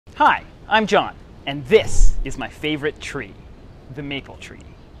Hi, I'm John, and this is my favorite tree, the maple tree.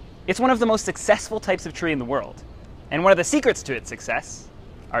 It's one of the most successful types of tree in the world, and one of the secrets to its success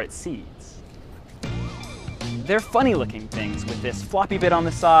are its seeds. They're funny-looking things with this floppy bit on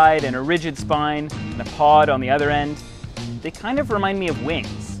the side and a rigid spine and a pod on the other end. They kind of remind me of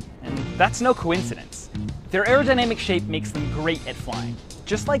wings, and that's no coincidence. Their aerodynamic shape makes them great at flying,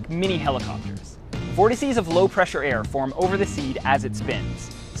 just like mini helicopters. Vortices of low-pressure air form over the seed as it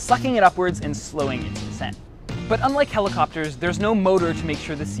spins, sucking it upwards and slowing its descent. But unlike helicopters, there's no motor to make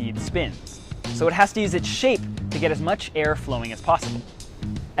sure the seed spins, so it has to use its shape to get as much air flowing as possible.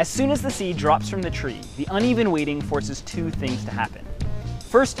 As soon as the seed drops from the tree, the uneven weighting forces two things to happen.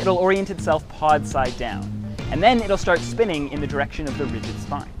 First, it'll orient itself pod side down, and then it'll start spinning in the direction of the rigid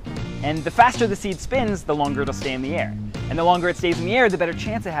spine. And the faster the seed spins, the longer it'll stay in the air. And the longer it stays in the air, the better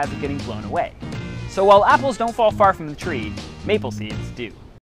chance it has of getting blown away. So while apples don't fall far from the tree, maple seeds do.